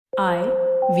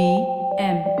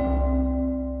IVM.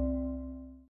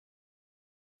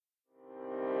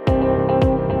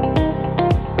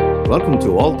 Welcome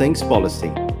to All Things Policy,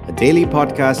 a daily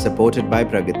podcast supported by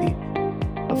Pragati,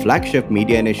 a flagship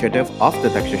media initiative of the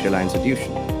Takshashila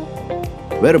Institution.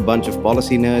 We're a bunch of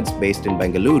policy nerds based in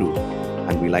Bengaluru,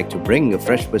 and we like to bring a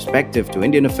fresh perspective to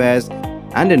Indian affairs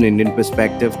and an Indian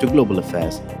perspective to global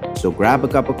affairs. So grab a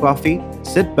cup of coffee,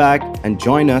 sit back, and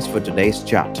join us for today's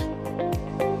chat.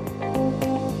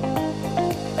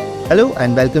 Hello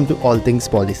and welcome to All Things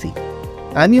Policy.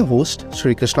 I'm your host,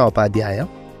 Sri Krishna Upadhyaya,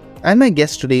 and my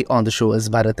guest today on the show is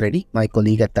Bharat Reddy, my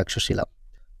colleague at Takshashila.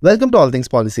 Welcome to All Things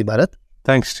Policy, Bharat.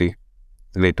 Thanks, Sri.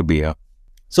 Great to be here.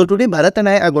 So today, Bharat and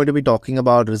I are going to be talking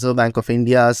about Reserve Bank of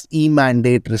India's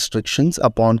e-mandate restrictions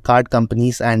upon card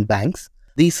companies and banks.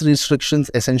 These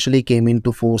restrictions essentially came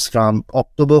into force from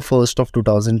October 1st of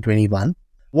 2021.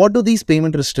 What do these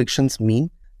payment restrictions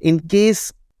mean? In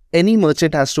case any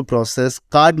merchant has to process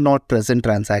card not present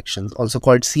transactions, also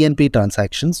called CNP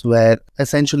transactions, where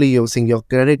essentially using your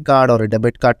credit card or a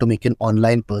debit card to make an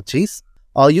online purchase,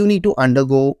 or you need to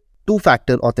undergo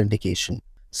two-factor authentication.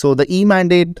 So the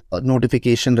e-mandate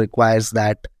notification requires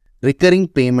that recurring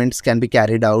payments can be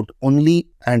carried out only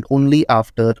and only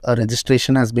after a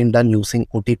registration has been done using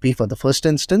OTP for the first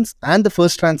instance, and the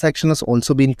first transaction has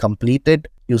also been completed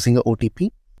using a OTP.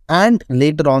 And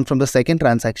later on, from the second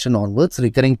transaction onwards,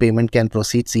 recurring payment can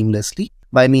proceed seamlessly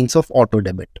by means of auto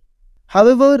debit.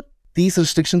 However, these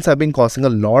restrictions have been causing a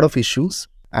lot of issues,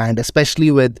 and especially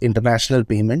with international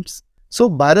payments. So,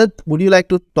 Bharat, would you like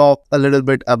to talk a little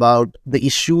bit about the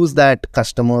issues that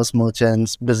customers,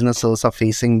 merchants, businesses are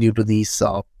facing due to these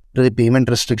payment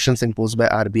restrictions imposed by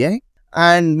RBI?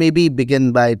 And maybe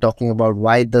begin by talking about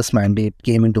why this mandate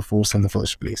came into force in the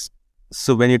first place.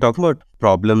 So when you're talking about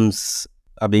problems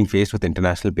are being faced with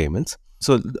international payments,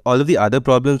 so all of the other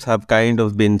problems have kind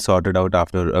of been sorted out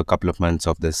after a couple of months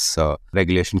of this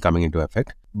regulation coming into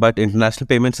effect. But international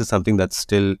payments is something that's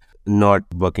still not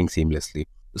working seamlessly.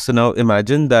 So now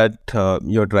imagine that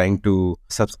you're trying to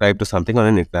subscribe to something on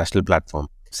an international platform.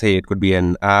 Say it could be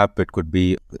an app, it could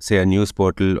be, say, a news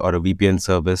portal or a VPN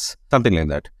service, something like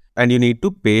that. And you need to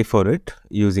pay for it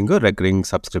using a recurring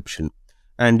subscription.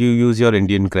 And you use your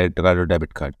Indian credit card or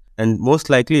debit card. And most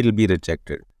likely it will be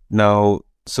rejected. Now,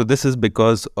 so this is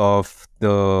because of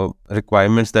the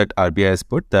requirements that RBI has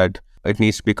put, that it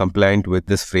needs to be compliant with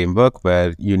this framework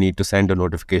where you need to send a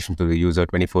notification to the user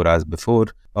 24 hours before.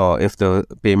 If the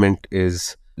payment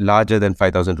is larger than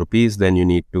 5,000 rupees, then you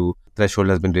need to, threshold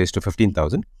has been raised to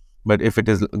 15,000. But if it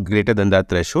is greater than that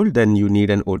threshold, then you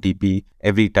need an OTP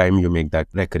every time you make that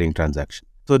recurring transaction.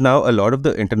 So now a lot of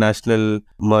the international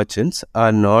merchants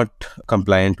are not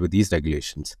compliant with these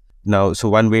regulations. Now, so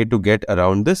one way to get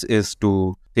around this is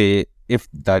to say, if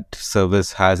that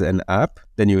service has an app,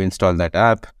 then you install that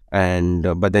app, and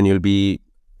but then you're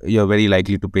very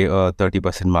likely to pay a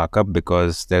 30% markup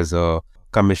because there's a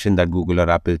commission that Google or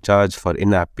Apple charge for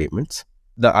in-app payments.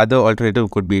 The other alternative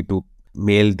could be to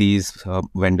mail these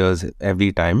vendors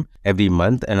every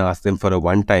month, and ask them for a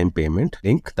one-time payment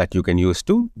link that you can use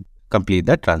to complete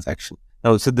that transaction.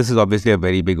 Now, so this is obviously a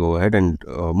very big overhead, and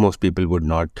most people would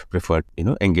not prefer,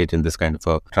 engage in this kind of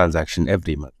a transaction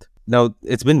every month. Now,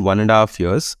 it's been 1.5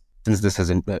 years since this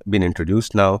has been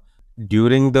introduced. Now,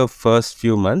 during the first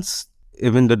few months,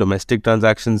 even the domestic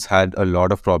transactions had a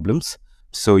lot of problems.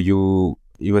 So you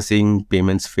were seeing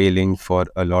payments failing for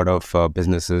a lot of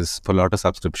businesses, for a lot of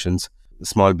subscriptions.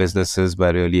 Small businesses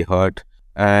were really hurt.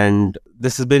 And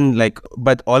this has been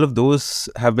but all of those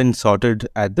have been sorted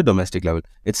at the domestic level.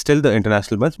 It's still the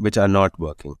international ones which are not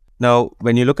working. Now,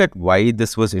 when you look at why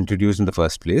this was introduced in the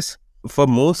first place, for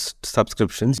most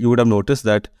subscriptions, you would have noticed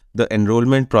that the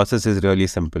enrollment process is really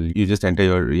simple. You just enter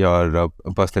your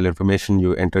personal information,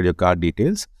 you enter your card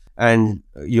details, and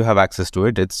you have access to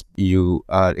it. You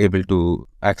are able to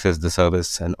access the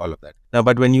service and all of that. Now,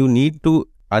 but when you need to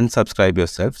unsubscribe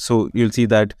yourself, so you'll see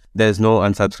that there's no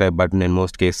unsubscribe button in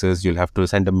most cases. You'll have to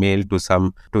send a mail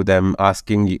to them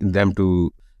asking them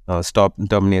to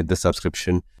terminate the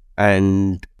subscription,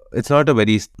 and it's not a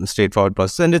very straightforward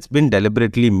process, and it's been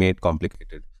deliberately made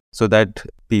complicated so that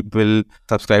people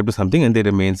subscribe to something and they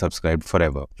remain subscribed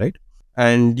forever, right?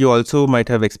 And you also might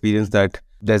have experienced that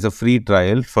there's a free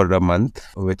trial for a month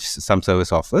which some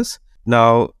service offers.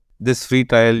 Now, this free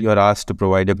trial, you're asked to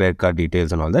provide your credit card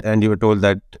details and all that, and you were told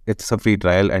that it's a free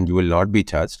trial and you will not be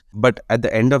charged. But at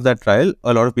the end of that trial,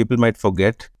 a lot of people might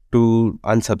forget to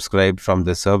unsubscribe from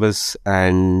the service,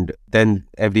 and then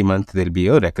every month there'll be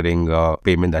a recurring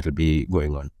payment that will be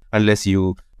going on, unless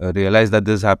you realize that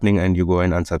this is happening and you go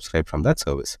and unsubscribe from that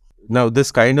service. Now,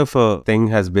 this kind of a thing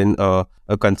has been a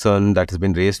concern that has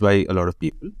been raised by a lot of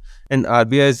people. And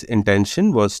RBI's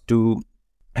intention was to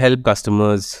help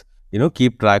customers,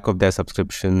 keep track of their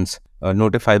subscriptions,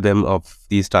 notify them of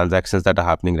these transactions that are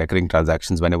happening, recurring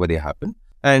transactions whenever they happen,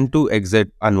 and to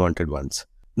exit unwanted ones.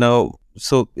 Now,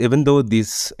 so even though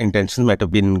these intentions might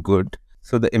have been good,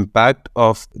 so the impact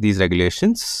of these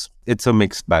regulations, it's a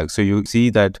mixed bag. So you see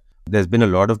that there's been a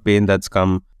lot of pain that's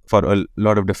come for a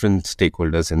lot of different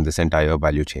stakeholders in this entire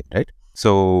value chain, right?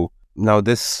 So now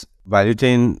this value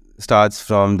chain starts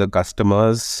from the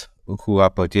customers who are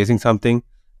purchasing something,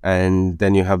 and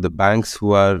then you have the banks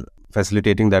who are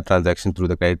facilitating that transaction through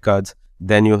the credit cards.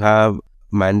 Then you have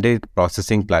mandate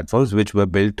processing platforms, which were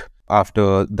built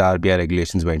after the RBI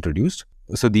regulations were introduced.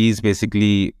 So these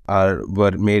basically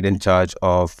were made in charge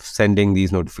of sending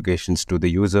these notifications to the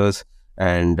users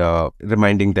and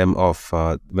reminding them of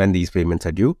when these payments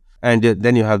are due. And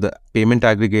then you have the payment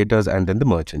aggregators and then the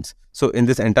merchants. So in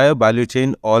this entire value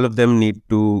chain, all of them need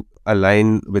to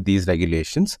align with these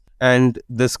regulations. And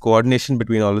this coordination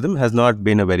between all of them has not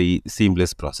been a very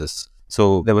seamless process.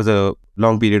 So there was a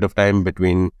long period of time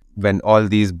between when all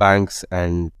these banks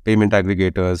and payment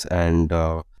aggregators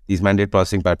and these mandate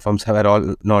processing platforms were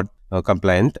all not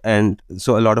compliant. And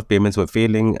so a lot of payments were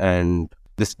failing, and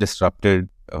this disrupted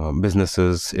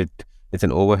businesses. It's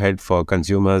an overhead for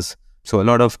consumers. So a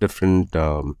lot of different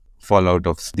fallout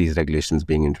of these regulations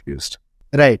being introduced.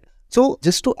 Right. So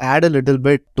just to add a little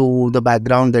bit to the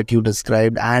background that you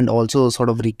described and also sort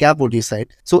of recap what you said.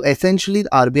 So essentially, the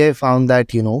RBI found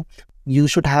that, you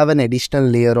should have an additional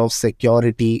layer of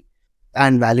security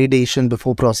and validation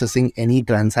before processing any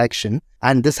transaction.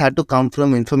 And this had to come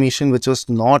from information which was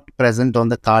not present on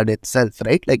the card itself,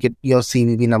 right? Like your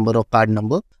CVV number or card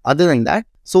number. Other than that,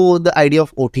 so the idea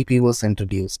of OTP was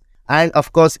introduced. And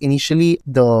of course, initially,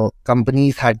 the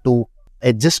companies had to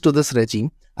adjust to this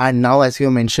regime. And now, as you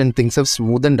mentioned, things have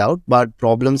smoothened out, but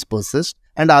problems persist.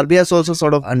 And RBI has also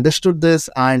sort of understood this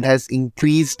and has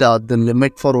increased the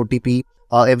limit for OTP,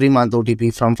 every month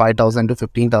OTP from 5,000 to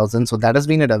 15,000. So that has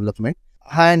been a development.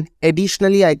 And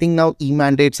additionally, I think now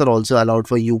e-mandates are also allowed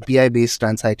for UPI-based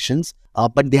transactions,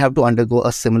 but they have to undergo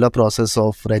a similar process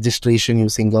of registration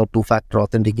using a two-factor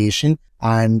authentication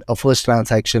and a first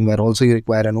transaction where also you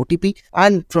require an OTP.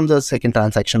 And from the second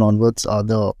transaction onwards,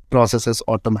 the process is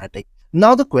automatic.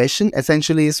 Now, the question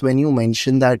essentially is when you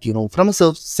mention that, from a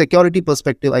security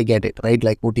perspective, I get it, right?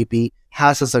 Like OTP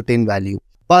has a certain value.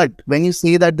 But when you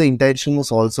say that the intention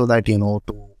was also that, to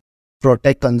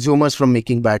protect consumers from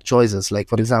making bad choices. Like,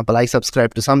 for example, I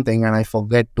subscribe to something and I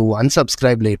forget to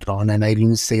unsubscribe later on and I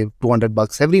lose, say,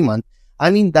 $200 every month.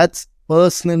 I mean, that's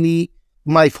personally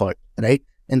my fault, right?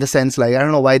 In the sense, like, I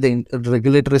don't know why the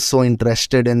regulator is so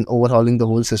interested in overhauling the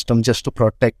whole system just to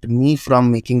protect me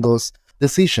from making those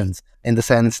decisions, in the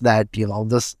sense that,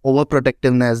 this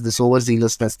overprotectiveness, this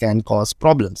overzealousness can cause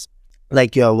problems,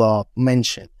 like you have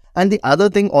mentioned. And the other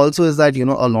thing also is that, a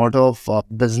lot of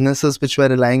businesses which were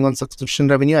relying on subscription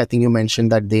revenue, I think you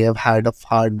mentioned that they have had a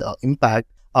hard impact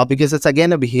because it's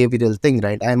again a behavioral thing,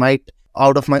 right? I might,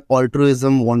 out of my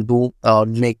altruism, want to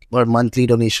make a monthly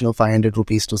donation of 500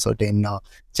 rupees to certain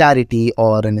charity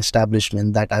or an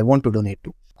establishment that I want to donate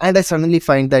to. And I suddenly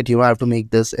find that I have to make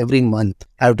this every month.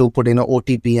 I have to put in an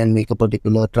OTP and make a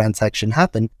particular transaction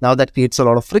happen. Now that creates a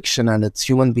lot of friction, and it's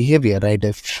human behavior, right?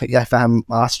 If I'm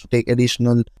asked to take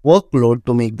additional workload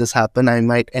to make this happen, I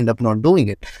might end up not doing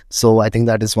it. So I think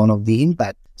that is one of the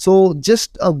impact. So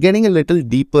just getting a little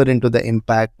deeper into the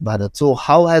impact, Bharat. So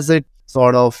how has it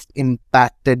sort of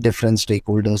impacted different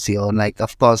stakeholders here? Like,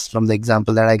 of course, from the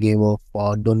example that I gave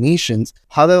of donations,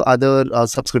 how have other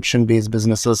subscription-based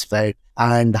businesses fared?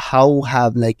 And how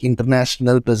have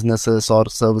international businesses or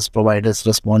service providers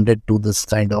responded to this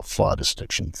kind of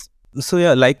restrictions? So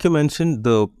yeah, like you mentioned,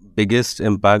 the biggest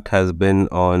impact has been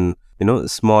on,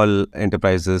 small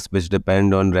enterprises which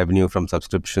depend on revenue from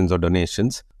subscriptions or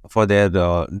donations for their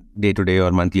day-to-day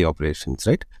or monthly operations,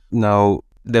 right? Now,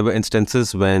 there were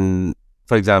instances when,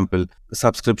 for example,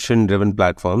 subscription-driven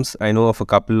platforms, I know of a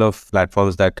couple of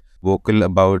platforms that vocal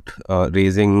about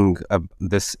raising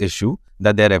this issue,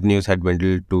 that their revenues had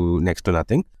dwindled to next to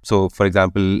nothing. So, for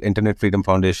example, Internet Freedom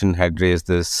Foundation had raised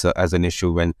this as an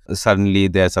issue when suddenly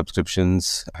their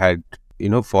subscriptions had,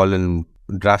 fallen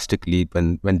drastically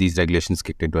when these regulations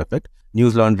kicked into effect.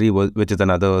 News Laundry, which is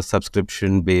another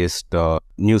subscription-based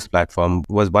news platform,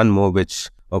 was one more which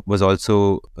was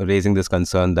also raising this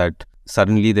concern that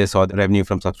suddenly they saw the revenue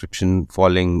from subscription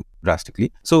falling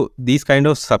drastically. So these kind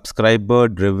of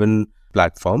subscriber-driven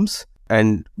platforms,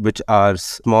 and which are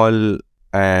small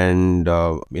and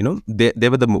they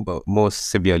were the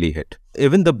most severely hit.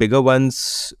 Even the bigger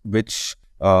ones, which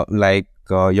like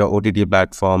your OTT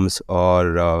platforms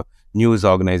or news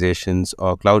organizations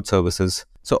or cloud services,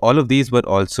 so all of these were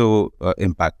also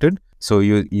impacted. So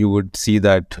you would see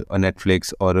that a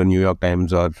Netflix or a New York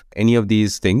Times or any of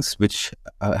these things which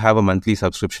have a monthly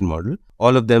subscription model,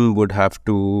 all of them would have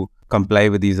to comply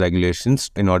with these regulations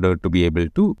in order to be able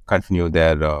to continue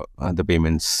their the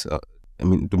payments.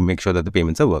 To make sure that the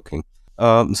payments are working.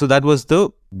 So that was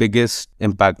the biggest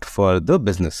impact for the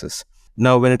businesses.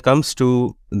 Now, when it comes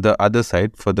to the other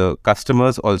side, for the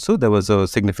customers also, there was a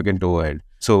significant overhead.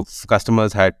 So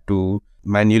customers had to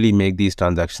manually make these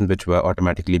transactions, which were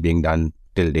automatically being done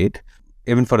till date.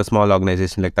 Even for a small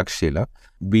organization like Takshashila,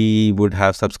 we would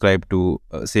have subscribed to,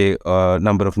 say, a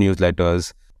number of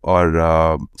newsletters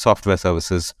or software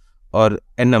services or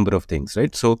a number of things,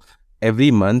 right? So every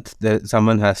month,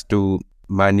 someone has to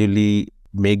manually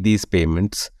make these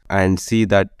payments and see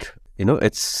that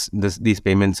these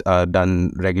payments are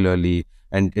done regularly,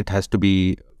 and it has to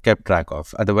be kept track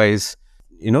of. Otherwise,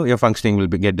 your functioning will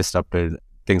get disrupted.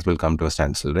 Things will come to a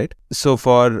standstill, right? So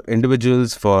for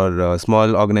individuals, for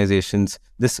small organizations,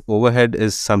 this overhead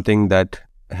is something that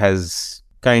has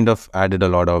kind of added a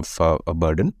lot of a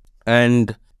burden.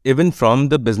 And even from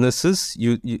the businesses,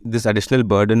 this additional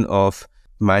burden of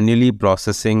manually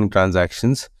processing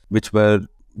transactions which were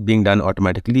being done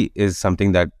automatically is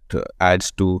something that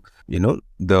adds to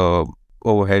the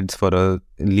overheads for a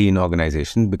lean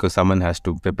organization, because someone has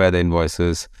to prepare the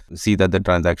invoices, see that the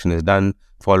transaction is done,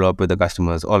 follow up with the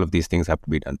customers. All of these things have to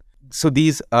be done. So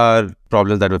these are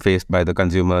problems that were faced by the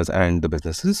consumers and the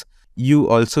businesses. You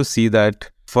also see that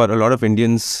for a lot of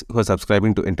Indians who are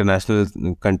subscribing to international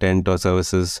content or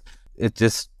services, it's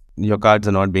just your cards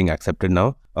are not being accepted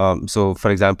now. So,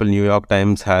 for example, New York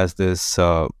Times has this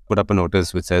put up a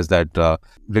notice which says that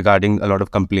regarding a lot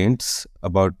of complaints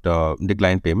about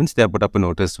declined payments, they have put up a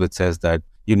notice which says that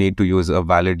you need to use a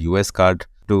valid US card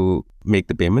to make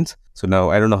the payments. So now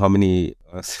I don't know how many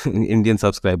Indian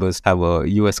subscribers have a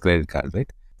US credit card,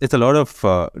 right? It's a lot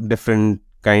of different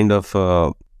kind of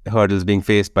hurdles being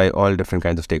faced by all different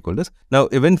kinds of stakeholders. Now,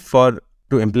 even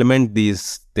to implement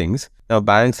these things, now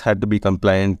banks had to be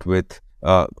compliant with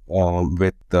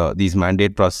these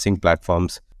mandate processing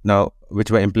platforms now, which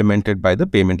were implemented by the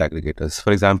payment aggregators.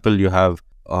 For example, you have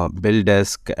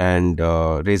BillDesk and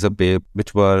Razorpay,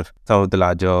 which were some of the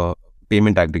larger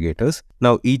payment aggregators.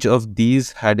 Now, each of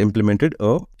these had implemented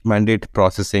a mandate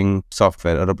processing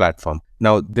software or a platform.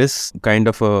 Now, this kind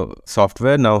of a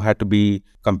software now had to be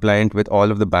compliant with all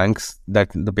of the banks that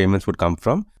the payments would come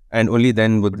from, and only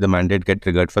then would the mandate get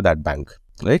triggered for that bank,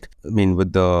 right?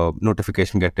 Would the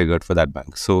notification get triggered for that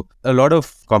bank? So a lot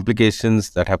of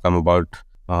complications that have come about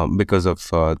because of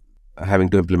having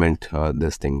to implement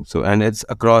this thing. So, and it's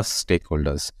across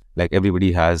stakeholders. Like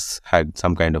everybody has had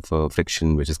some kind of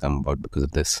friction which has come about because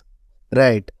of this.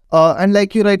 Right. And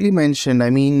like you rightly mentioned,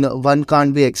 one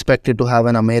can't be expected to have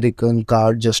an American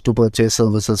card just to purchase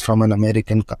services from an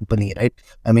American company, right?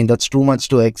 That's too much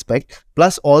to expect.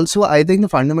 Plus, also, I think the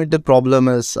fundamental problem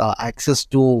is access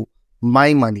to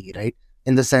my money, right?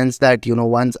 In the sense that,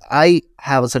 once I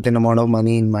have a certain amount of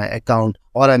money in my account,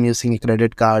 or I'm using a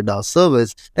credit card or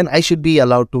service, then I should be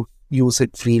allowed to use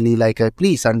it freely like I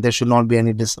please, and there should not be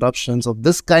any disruptions of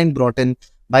this kind brought in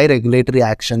by regulatory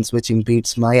actions which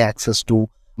impedes my access to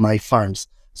my funds.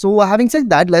 So having said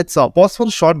that, let's pause for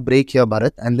a short break here,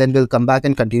 Bharat, and then we'll come back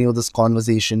and continue this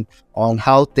conversation on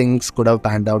how things could have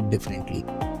panned out differently.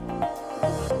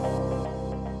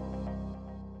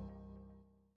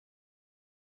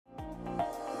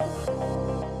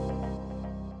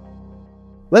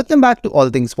 Welcome back to All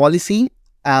Things Policy.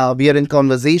 We are in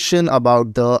conversation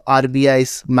about the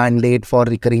RBI's mandate for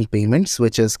recurring payments,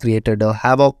 which has created a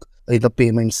havoc in the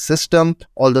payment system.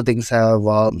 All the things have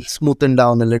smoothened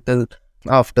down a little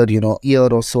after, year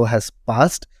or so has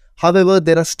passed. However,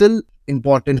 there are still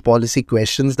important policy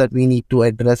questions that we need to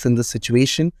address in this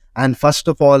situation. And first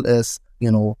of all is,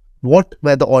 what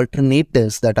were the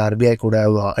alternatives that RBI could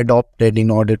have adopted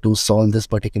in order to solve this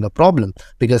particular problem?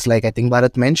 Because like I think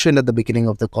Bharat mentioned at the beginning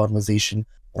of the conversation,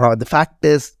 the fact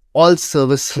is all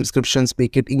service subscriptions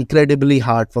make it incredibly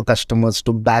hard for customers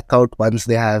to back out once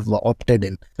they have opted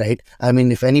in, right?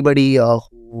 If anybody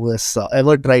who has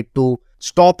ever tried to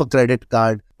stop a credit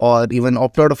card or even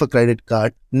opt out of a credit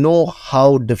card know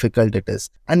how difficult it is.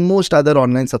 And most other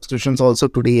online subscriptions also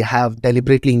today have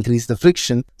deliberately increased the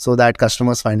friction so that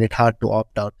customers find it hard to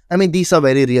opt out. These are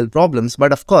very real problems,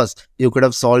 but of course, you could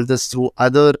have solved this through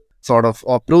other sort of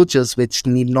approaches which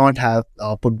need not have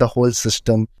put the whole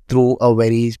system through a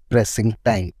very pressing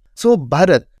time. So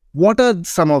Bharat, What are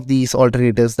some of these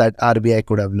alternatives that RBI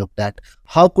could have looked at?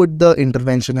 How could the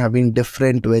intervention have been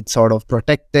different, which sort of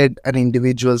protected an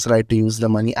individual's right to use the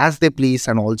money as they please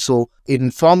and also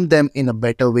informed them in a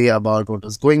better way about what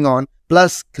was going on,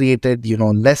 plus created,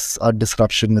 less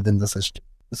disruption within the system?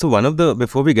 So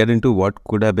before we get into what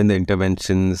could have been the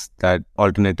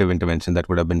alternative intervention that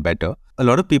would have been better, a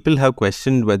lot of people have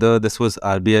questioned whether this was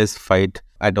RBI's fight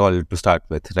at all to start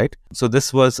with, right? So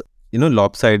this was,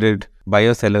 lopsided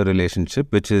buyer-seller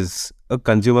relationship, which is a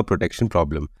consumer protection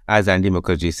problem, as Andy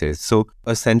Mukherjee says. So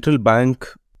a central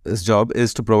bank's job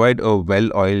is to provide a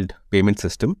well-oiled payment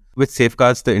system which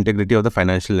safeguards the integrity of the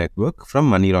financial network from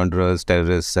money launderers,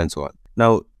 terrorists, and so on.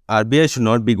 Now, RBI should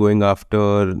not be going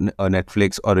after a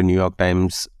Netflix or a New York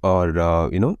Times or,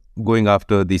 going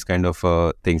after these kind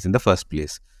of things in the first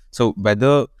place. So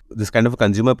whether this kind of a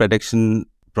consumer protection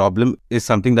problem is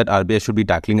something that RBI should be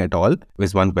tackling at all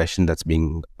is one question that's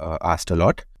being asked a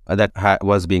lot,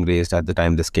 was being raised at the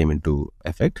time this came into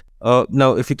effect.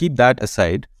 Now, if you keep that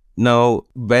aside, now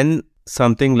when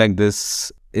something like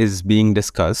this is being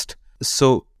discussed,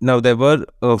 so now there were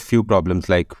a few problems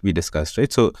like we discussed,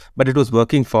 right? So, but it was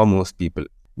working for most people.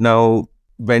 Now,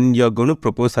 when you're going to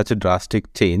propose such a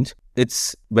drastic change,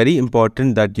 it's very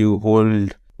important that you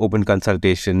hold open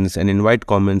consultations and invite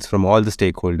comments from all the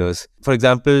stakeholders. For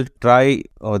example, the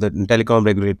Telecom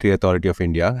Regulatory Authority of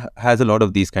India has a lot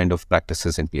of these kind of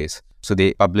practices in place. So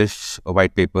they publish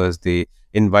white papers, they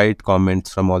invite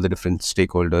comments from all the different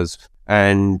stakeholders,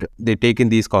 and they take in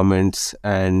these comments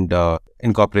and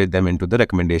incorporate them into the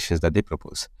recommendations that they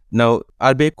propose. Now,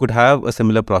 RBI could have a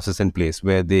similar process in place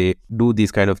where they do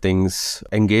these kind of things,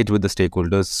 engage with the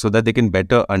stakeholders so that they can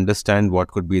better understand what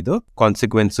could be the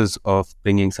consequences of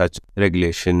bringing such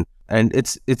regulation. And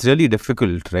it's really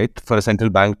difficult, right, for a central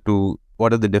bank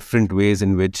what are the different ways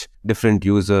in which different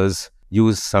users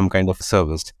use some kind of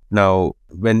service. Now,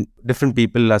 when different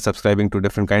people are subscribing to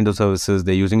different kinds of services,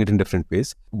 they're using it in different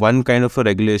ways. One kind of a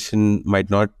regulation might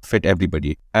not fit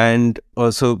everybody. And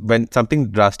also, when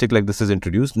something drastic like this is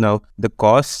introduced, now the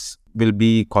costs will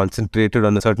be concentrated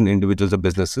on a certain individuals or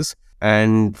businesses.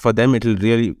 And for them, it will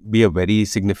really be a very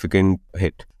significant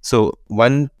hit. So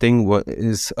one thing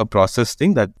is a process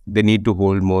thing that they need to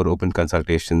hold more open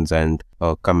consultations and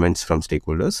comments from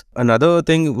stakeholders. Another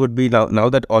thing would be now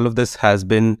that all of this has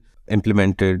been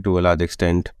implemented to a large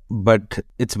extent, but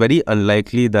it's very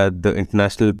unlikely that the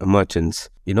international merchants,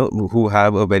 who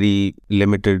have a very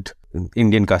limited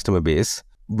Indian customer base,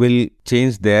 will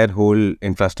change their whole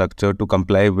infrastructure to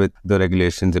comply with the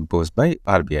regulations imposed by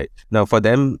RBI. Now, for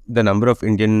them, the number of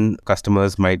Indian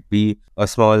customers might be a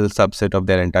small subset of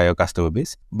their entire customer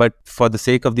base. But for the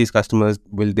sake of these customers,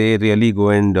 will they really go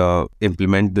and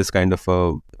implement this kind of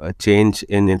a change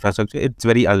in infrastructure? It's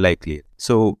very unlikely.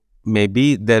 So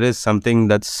maybe there is something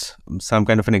that's some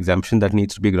kind of an exemption that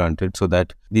needs to be granted so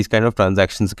that these kind of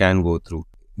transactions can go through,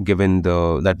 given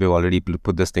that we've already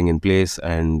put this thing in place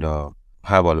and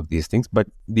have all of these things, but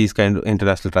these kind of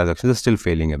international transactions are still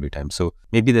failing every time. So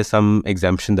maybe there's some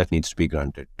exemption that needs to be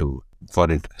granted for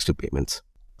international payments.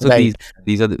 So right.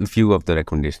 These are the few of the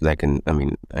recommendations I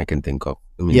can think of.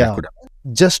 Yeah.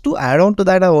 Just to add on to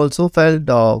that, I also felt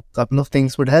a couple of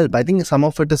things would help. I think some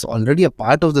of it is already a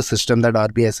part of the system that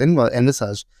RBI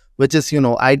envisaged, which is,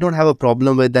 I don't have a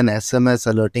problem with an SMS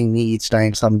alerting me each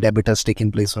time some debit has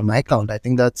taken place from my account. I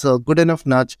think that's a good enough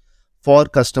nudge for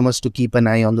customers to keep an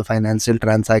eye on the financial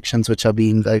transactions which are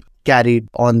being carried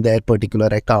on their particular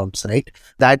accounts, right?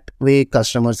 That way,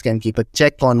 customers can keep a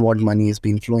check on what money is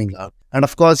being flowing out. And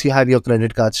of course, you have your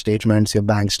credit card statements, your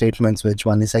bank statements, which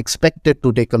one is expected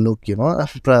to take a look,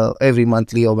 every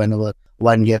monthly or whenever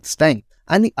one gets time.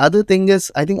 And the other thing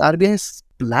is, I think RBI is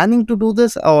planning to do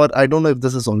this, or I don't know if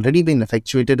this has already been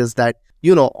effectuated, is that,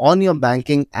 on your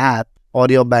banking app or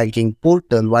your banking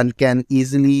portal, one can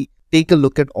easily take a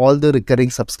look at all the recurring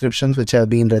subscriptions which have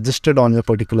been registered on your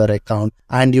particular account,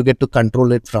 and you get to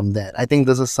control it from there. I think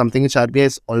this is something which RBI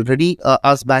has already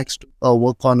asked banks to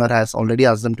work on, or has already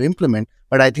asked them to implement.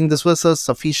 But I think this was a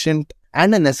sufficient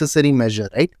and a necessary measure,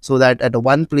 right? So that at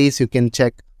one place you can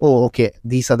check, oh, okay,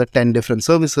 these are the 10 different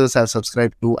services I've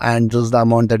subscribed to, and just the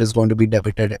amount that is going to be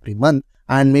debited every month.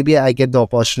 And maybe I get the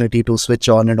opportunity to switch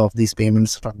on and off these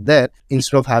payments from there,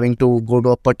 instead of having to go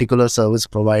to a particular service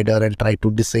provider and try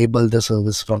to disable the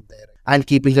service from there, and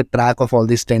keeping a track of all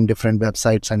these 10 different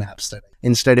websites and apps.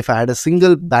 Instead, if I had a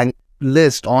single bank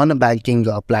list on a banking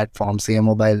platform, say a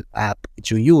mobile app which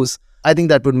you use, I think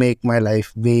that would make my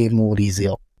life way more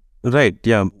easier. Right.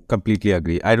 Yeah, completely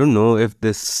agree. I don't know if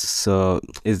this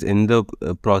is in the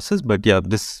process, but yeah,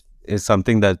 this is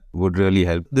something that would really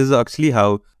help. This is actually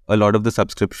how a lot of the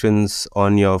subscriptions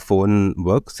on your phone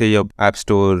work, say your App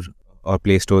Store or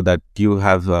Play Store that you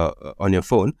have on your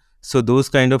phone. So those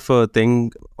kind of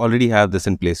thing already have this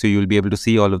in place. So you'll be able to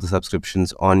see all of the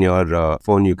subscriptions on your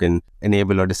phone. You can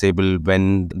enable or disable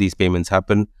when these payments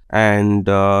happen. And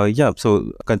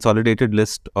so a consolidated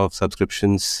list of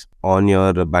subscriptions on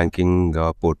your banking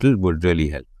portal would really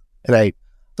help. Right.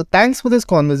 So thanks for this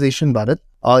conversation, Bharat.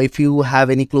 If you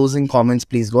have any closing comments,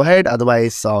 please go ahead.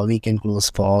 Otherwise, we can close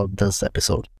for this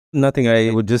episode. Nothing. I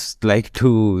would just like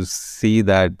to see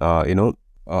that, I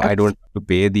don't have to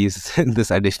pay this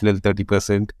additional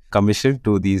 30% commission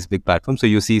to these big platforms. So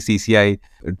you see CCI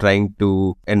trying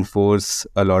to enforce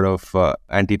a lot of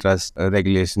antitrust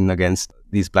regulation against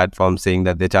these platforms, saying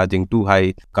that they're charging too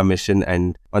high commission.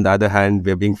 And on the other hand,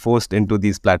 we're being forced into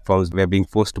these platforms. We're being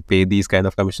forced to pay these kind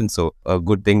of commissions. So a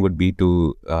good thing would be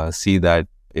to see that,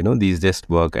 these just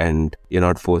work and you're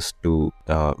not forced to,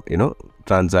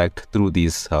 transact through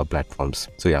these platforms.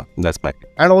 So yeah, that's my.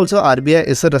 And also RBI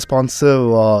is a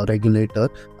responsive regulator.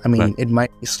 I mean, right. It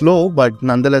might be slow, but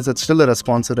nonetheless, it's still a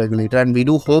responsive regulator. And we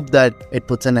do hope that it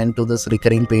puts an end to this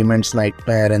recurring payments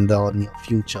nightmare in the near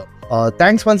future.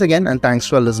 Thanks once again, and thanks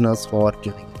to our listeners for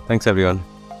tuning in. Thanks, everyone.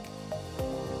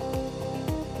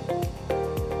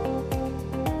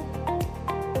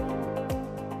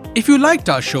 If you liked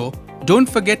our show, don't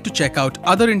forget to check out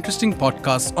other interesting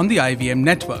podcasts on the IVM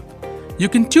network. You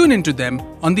can tune into them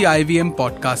on the IVM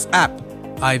Podcast app,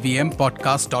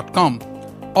 ivmpodcast.com,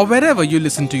 or wherever you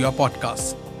listen to your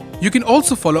podcasts. You can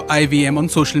also follow IVM on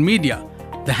social media.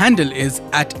 The handle is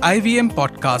 @IVM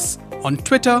Podcasts on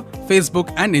Twitter,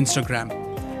 Facebook, and Instagram.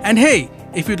 And hey,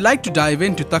 if you'd like to dive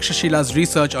into Takshashila's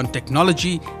research on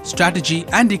technology, strategy,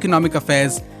 and economic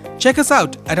affairs, check us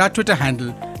out at our Twitter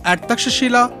handle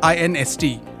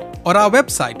 @TakshashilaINST or our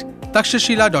website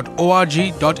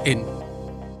takshashila.org.in.